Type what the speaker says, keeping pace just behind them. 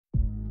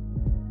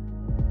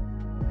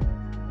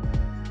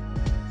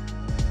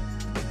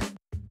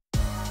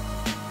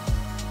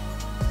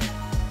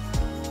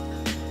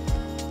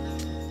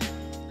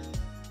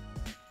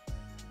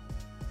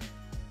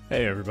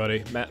Hey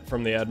everybody, Matt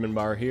from the admin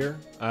bar here.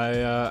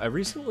 I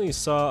recently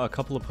saw a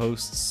couple of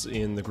posts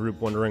in the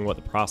group wondering what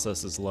the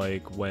process is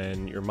like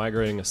when you're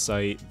migrating a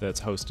site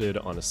that's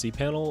hosted on a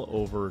cPanel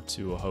over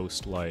to a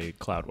host like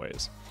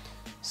Cloudways.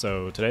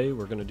 So today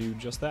we're going to do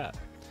just that.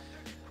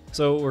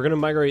 So we're going to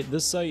migrate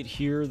this site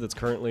here that's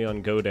currently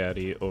on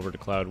GoDaddy over to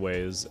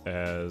Cloudways,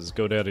 as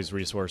GoDaddy's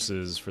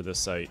resources for this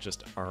site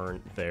just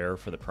aren't there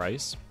for the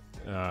price.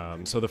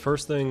 So the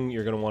first thing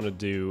you're going to want to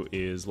do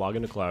is log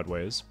into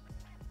Cloudways.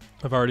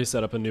 I've already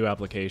set up a new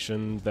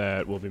application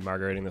that we'll be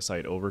migrating the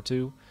site over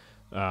to.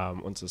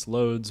 Once this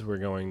loads, we're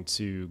going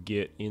to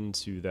get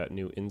into that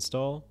new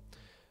install.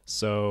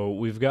 So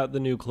we've got the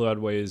new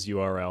Cloudways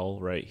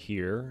URL right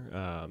here.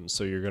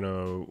 So you're going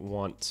to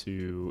want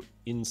to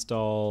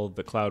install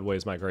the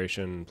Cloudways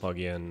migration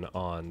plugin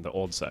on the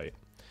old site.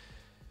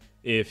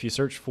 If you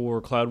search for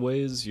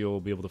Cloudways,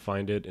 you'll be able to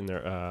find it in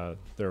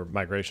their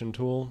migration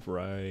tool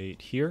right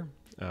here.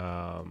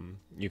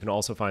 You can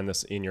also find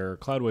this in your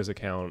Cloudways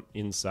account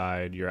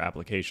inside your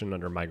application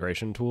under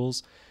migration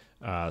tools.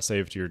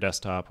 Save to your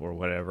desktop or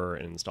whatever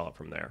and install it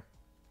from there.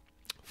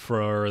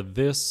 For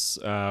this,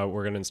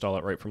 we're going to install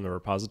it right from the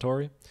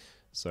repository.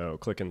 So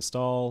click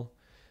install,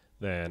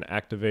 then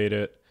activate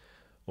it.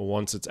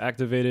 Once it's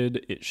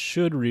activated, it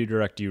should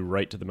redirect you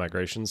right to the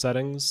migration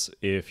settings.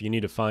 If you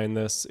need to find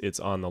this, it's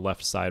on the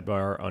left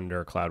sidebar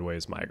under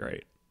Cloudways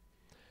Migrate.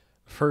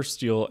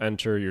 First, you'll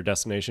enter your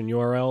destination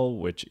URL,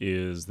 which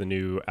is the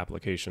new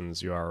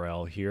applications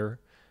URL here,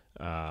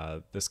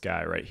 this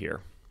guy right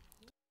here.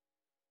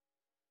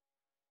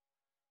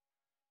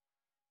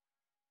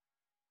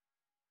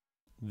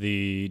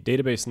 The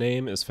database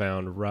name is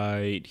found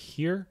right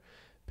here.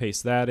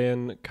 Paste that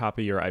in,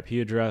 copy your IP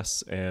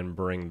address, and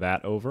bring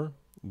that over.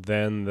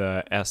 Then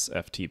the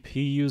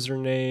SFTP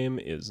username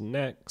is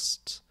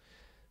next.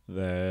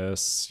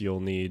 This you'll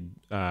need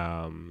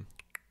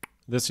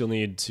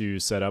to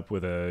set up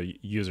with a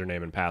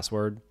username and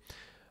password.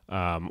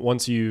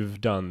 Once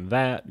you've done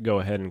that, go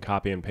ahead and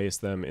copy and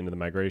paste them into the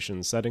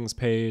migration settings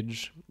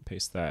page.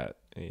 Paste that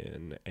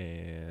in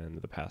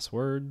and the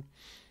password.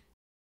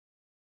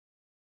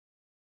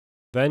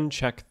 Then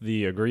check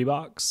the agree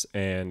box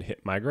and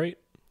hit migrate.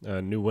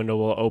 A new window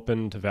will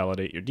open to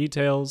validate your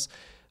details.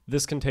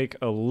 This can take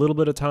a little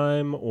bit of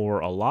time or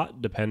a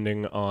lot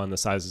depending on the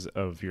size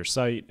of your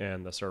site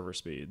and the server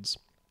speeds.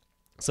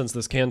 Since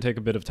this can take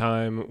a bit of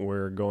time,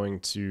 we're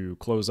going to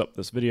close up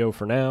this video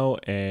for now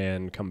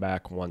and come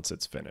back once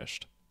it's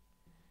finished.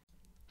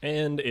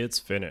 And it's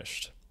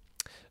finished.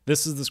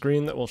 This is the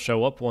screen that will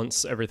show up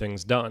once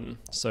everything's done.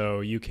 So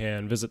you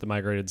can visit the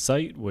migrated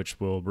site, which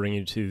will bring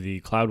you to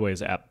the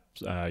Cloudways app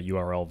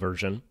URL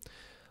version.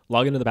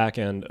 Log into the back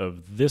end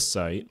of this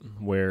site.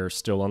 We're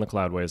still on the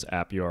Cloudways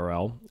app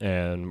URL,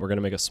 and we're going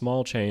to make a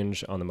small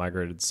change on the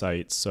migrated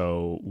site,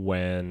 so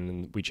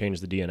when we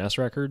change the DNS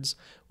records,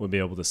 we'll be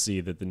able to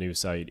see that the new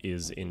site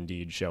is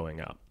indeed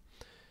showing up.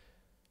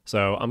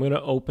 So I'm going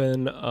to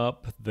open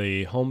up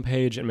the home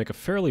page and make a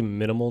fairly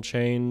minimal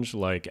change,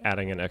 like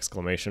adding an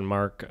exclamation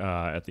mark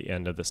at the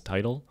end of this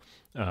title.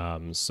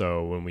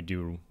 So when we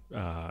do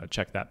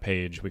check that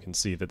page, we can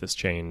see that this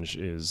change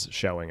is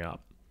showing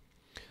up.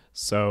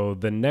 So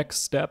the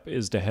next step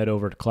is to head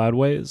over to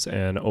Cloudways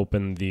and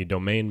open the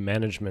domain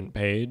management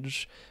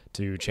page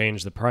to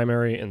change the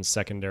primary and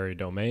secondary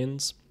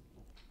domains.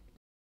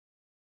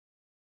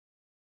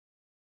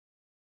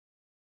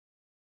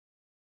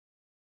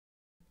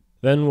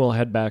 Then we'll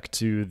head back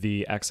to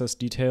the access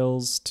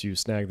details to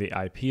snag the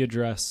IP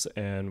address,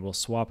 and we'll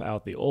swap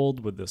out the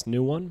old with this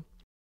new one.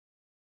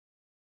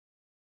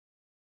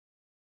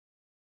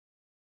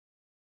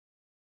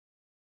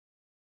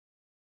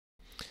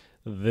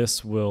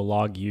 This will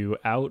log you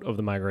out of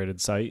the migrated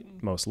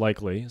site, most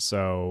likely,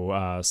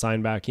 so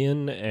sign back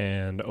in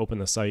and open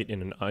the site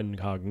in an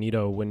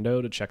incognito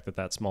window to check that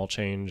that small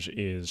change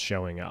is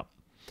showing up.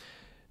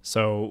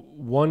 So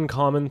one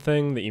common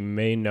thing that you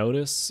may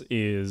notice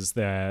is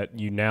that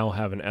you now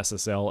have an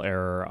SSL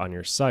error on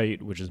your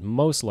site, which is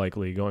most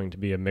likely going to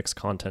be a mixed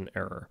content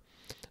error.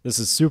 This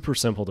is super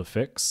simple to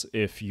fix.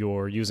 If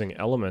you're using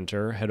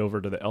Elementor, head over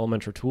to the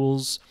Elementor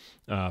tools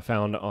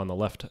found on the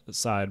left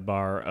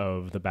sidebar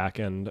of the back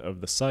end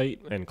of the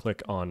site and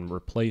click on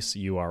Replace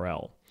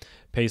URL.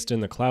 Paste in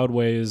the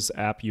Cloudways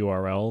app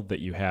URL that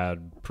you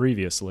had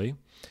previously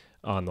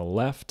on the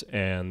left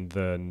and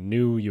the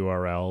new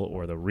URL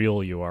or the real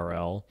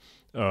URL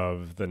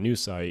of the new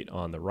site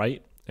on the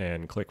right,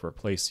 and click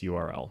Replace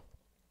URL.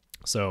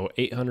 So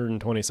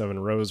 827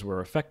 rows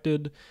were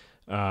affected.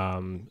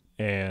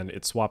 And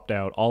it swapped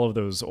out all of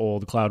those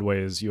old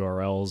Cloudways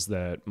URLs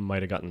that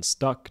might have gotten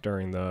stuck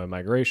during the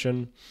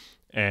migration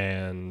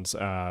and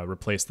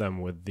replaced them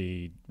with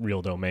the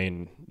real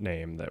domain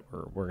name that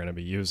we're going to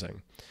be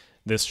using.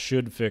 This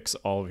should fix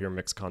all of your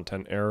mixed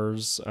content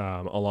errors,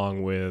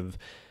 along with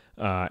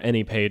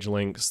any page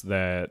links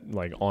that,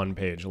 like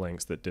on-page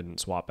links that didn't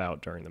swap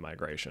out during the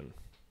migration.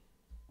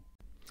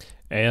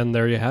 And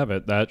there you have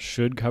it. That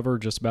should cover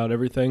just about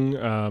everything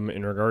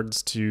in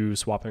regards to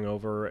swapping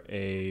over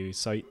a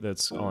site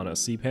that's on a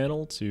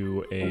cPanel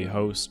to a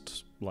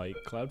host like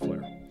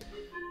Cloudflare.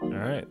 All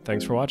right,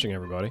 thanks for watching,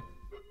 everybody.